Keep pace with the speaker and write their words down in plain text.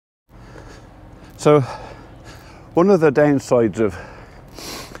So one of the downsides of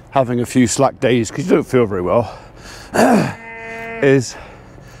having a few slack days, because you don't feel very well, is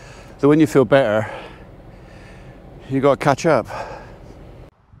that when you feel better, you got to catch up.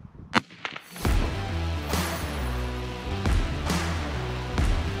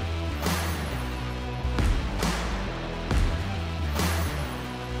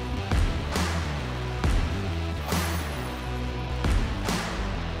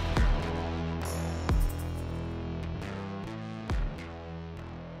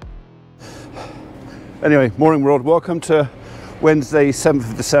 Anyway, morning world, welcome to Wednesday 7th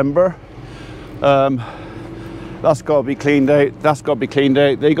of December. That's got to be cleaned out, that's got to be cleaned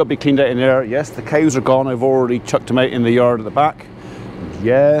out, they got to be cleaned out in there. Yes, the cows are gone, I've already chucked them out in the yard at the back.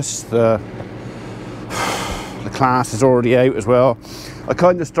 Yes, the CLAAS is already out as well. I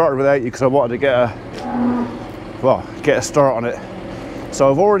kind of started without you because I wanted to get a start on it. So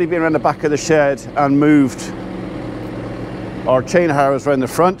I've already been around the back of the shed and moved our chain harrows around the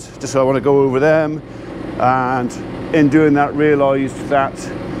front, just so I want to go over them. And in doing that, realised that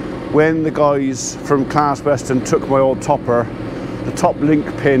when the guys from CLAAS Western took my old topper, the top link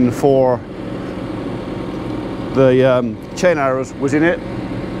pin for the chain arrows was in it,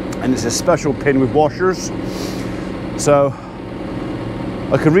 and it's a special pin with washers. So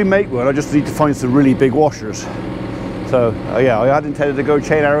I can remake one, I just need to find some really big washers. So yeah, I had intended to go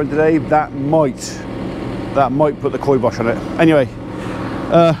chain arrow today. That might put the koi bosh on it. Anyway,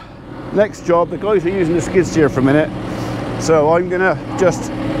 next job, the guys are using the skid steer for a minute, so I'm gonna just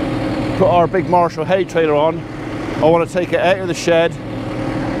put our big Marshall hay trailer on. I want to take it out of the shed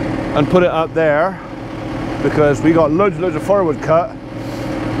and put it up there because we got loads of firewood cut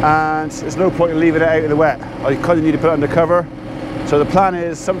and there's no point in leaving it out in the wet. I kind of need to put it under cover. So the plan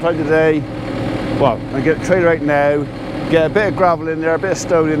is sometime today, well, I get the trailer out now, get a bit of gravel in there, a bit of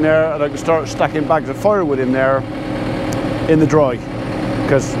stone in there, and I can start stacking bags of firewood in there in the dry.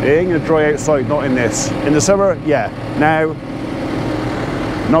 Because it ain't going to dry outside, not in this. In the summer, yeah. Now,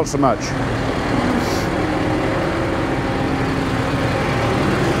 not so much.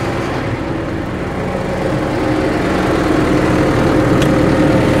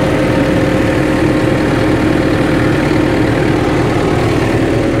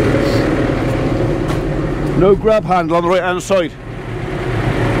 No grab handle on the right hand side.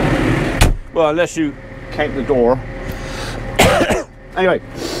 Well, unless you count the door. Anyway,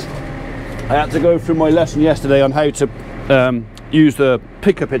 I had to go through my lesson yesterday on how to use the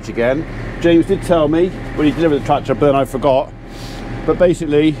pickup hitch again. James did tell me when he delivered the tractor, but then I forgot. But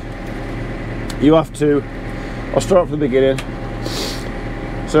basically, you have to, I'll start from the beginning.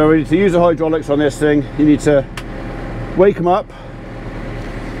 So to use the hydraulics on this thing, you need to wake them up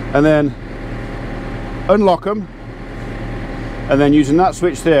and then unlock them, and then using that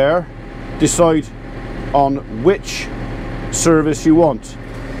switch there, decide on which service you want.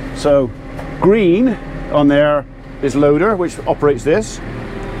 So green on there is loader, which operates this.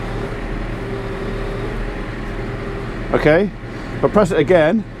 Okay, but press it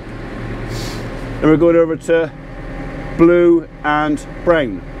again and we're going over to blue and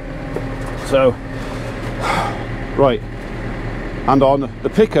brown. So right, and on the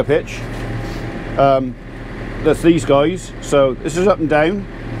pickup hitch, that's these guys. So this is up and down,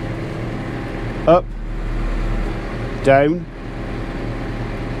 up, down.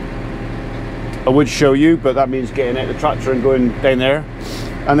 I would show you, but that means getting out the tractor and going down there.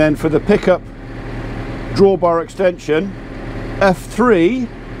 And then for the pickup drawbar extension, F3,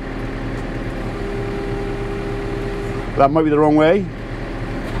 that might be the wrong way.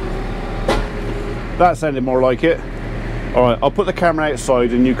 That sounded more like it. All right, I'll put the camera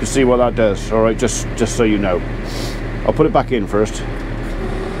outside and you can see what that does. All right, just so you know. I'll put it back in first.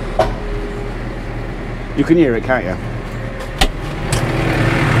 You can hear it, can't you?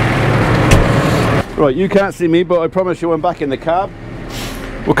 Right, you can't see me, but I promise you I'm back in the cab.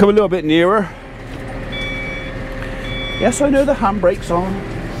 We'll come a little bit nearer. Yes, I know the handbrake's on.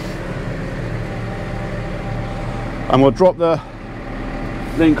 And we'll drop the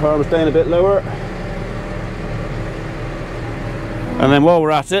link arms down a bit lower. And then while we're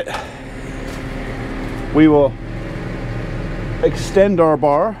at it, we will extend our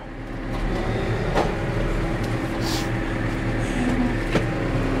bar.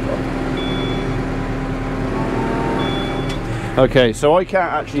 Okay, so I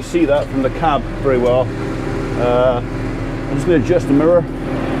can't actually see that from the cab very well. I'm just going to adjust the mirror.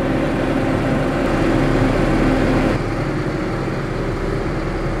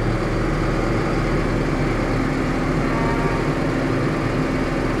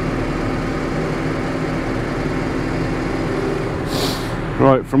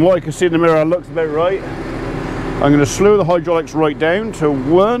 Right, from what I can see in the mirror, it looks about right. I'm going to slow the hydraulics right down to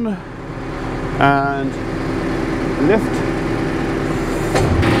 1 and lift.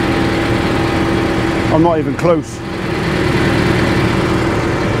 I'm not even close.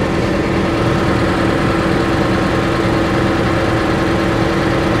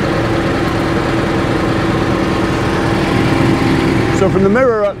 So from the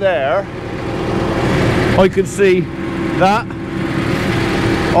mirror up there, I can see that.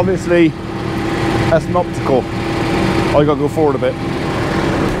 Obviously, that's an optical. I gotta go forward a bit.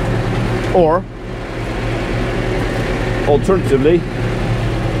 Or, alternatively,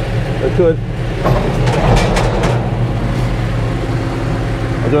 I could.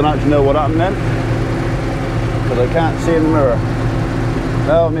 I don't actually know what happened then, because I can't see in the mirror.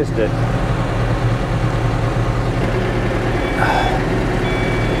 Oh, I missed it.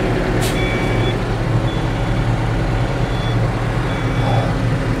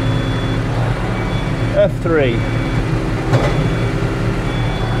 F3.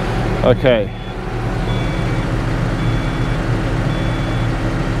 Okay.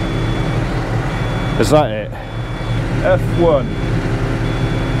 Is that it? F1.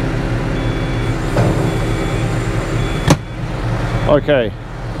 Okay.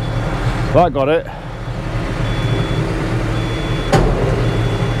 That got it.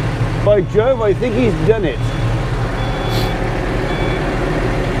 By Jove, I think he's done it.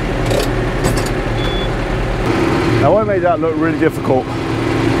 Now I made that look really difficult,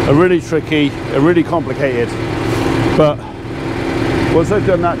 really tricky, really complicated, but once I've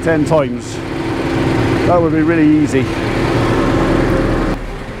done that 10 times, that would be really easy.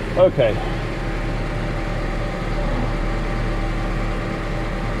 Okay.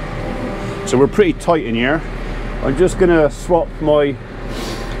 So we're pretty tight in here. I'm just going to swap my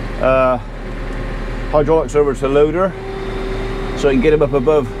hydraulics over to loader so I can get them up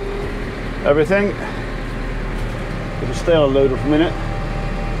above everything. Just stay on loader for a minute.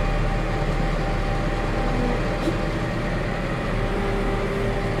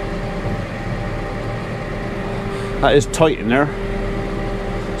 That is tight in there.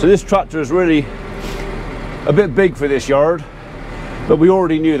 So this tractor is really a bit big for this yard, but we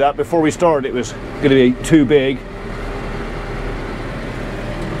already knew that before we started it was going to be too big.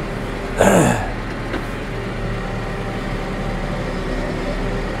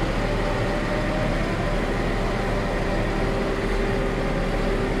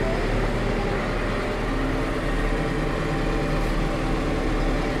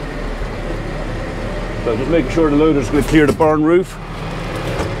 So just making sure the loader's going to clear the barn roof.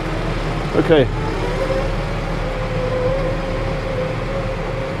 Okay.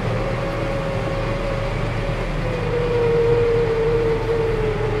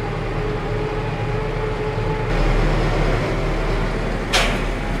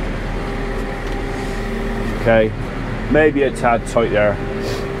 Okay, maybe a tad tight there.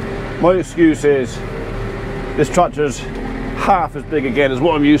 My excuse is this tractor's half as big again as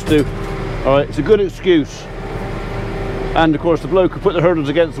what I'm used to. Alright, it's a good excuse. And of course the bloke who put the hurdles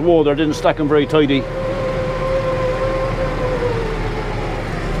against the wall there didn't stack them very tidy.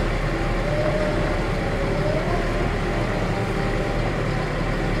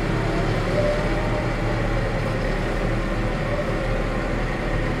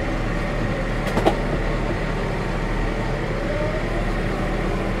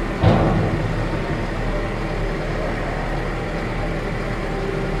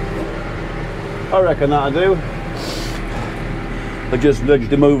 I reckon that'll do. I just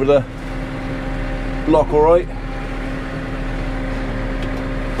nudged him over the block all right.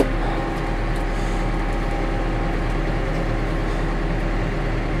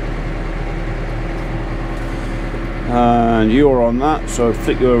 And you're on that, so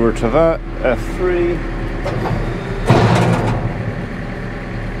flick you over to that, F3.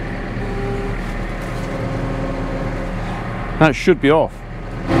 That should be off.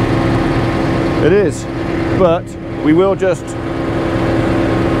 It is, but we will just,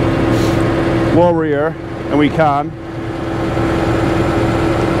 while we're here, and we can,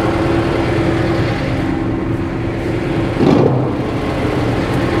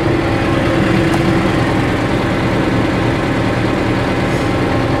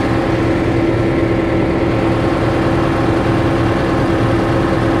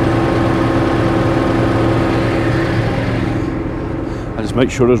 and just make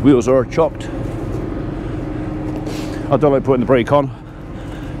sure those wheels are chopped. I don't like putting the brake on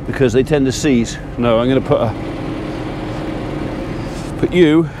because they tend to seize. No, I'm going to put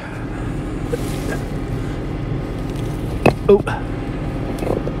you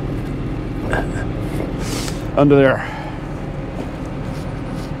under there.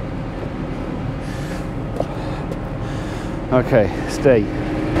 Okay, stay.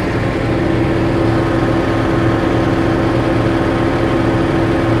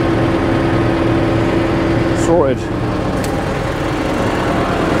 Sorted.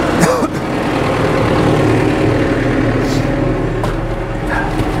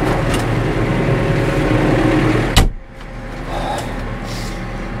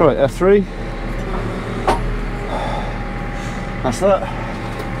 Right, F3. That's that.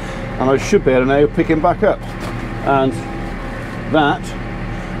 And I should be able to now pick him back up. And that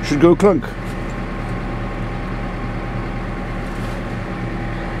should go clunk.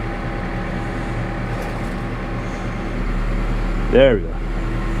 There we go.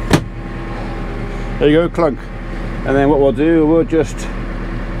 There you go, clunk. And then what we'll do, we'll just,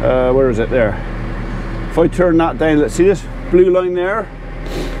 where is it? There. If I turn that down, let's see this blue line there.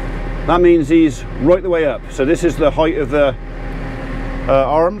 That means he's right the way up. So this is the height of the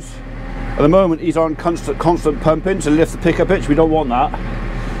arms. At the moment he's on constant pumping to lift the pickup pitch. We don't want that.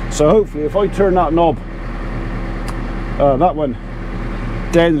 So hopefully if I turn that knob, that one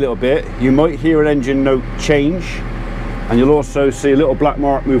down a little bit, you might hear an engine note change, and you'll also see a little black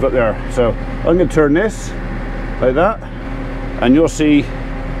mark move up there. So I'm going to turn this like that, and you'll see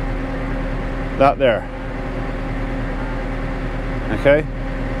that there. Okay.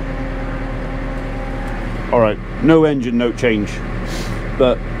 All right, no engine note change,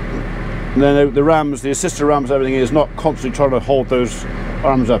 but then the rams, the assisted rams, everything is not constantly trying to hold those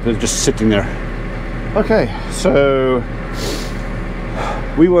arms up, it's just sitting there. Okay, so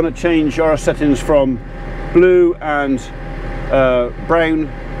we want to change our settings from blue and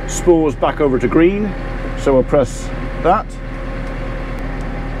brown spools back over to green, so we'll press that.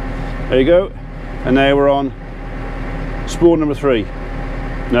 There you go, and now we're on spool number 3.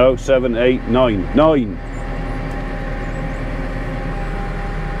 No, 7, 8, 9. 9.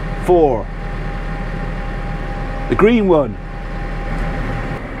 4. The green one.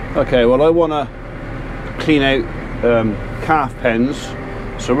 Okay, well I want to clean out calf pens,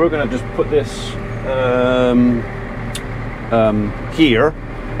 so we're going to just put this here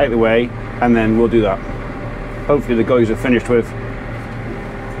out the way, and then we'll do that. Hopefully the guys are finished with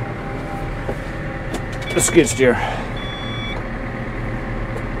the skid steer.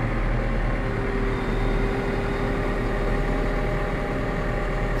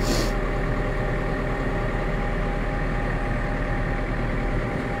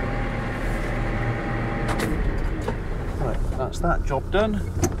 That's that job done.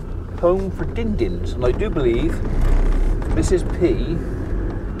 Home for din-dins, and I do believe Mrs. P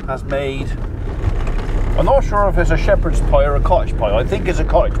has made, I'm not sure if it's a shepherd's pie or a cottage pie. I think it's a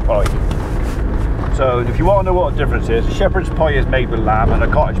cottage pie. So if you want to know what the difference is, a shepherd's pie is made with lamb and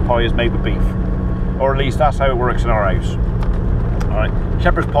a cottage pie is made with beef, or at least that's how it works in our house. Alright,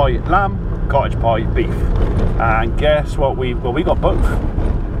 shepherd's pie lamb, cottage pie beef, and guess what, we got both.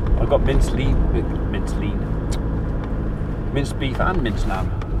 I got minced beef and minced lamb.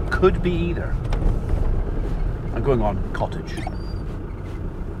 Could be either. I'm going on cottage.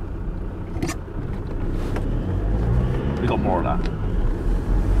 We got more of that.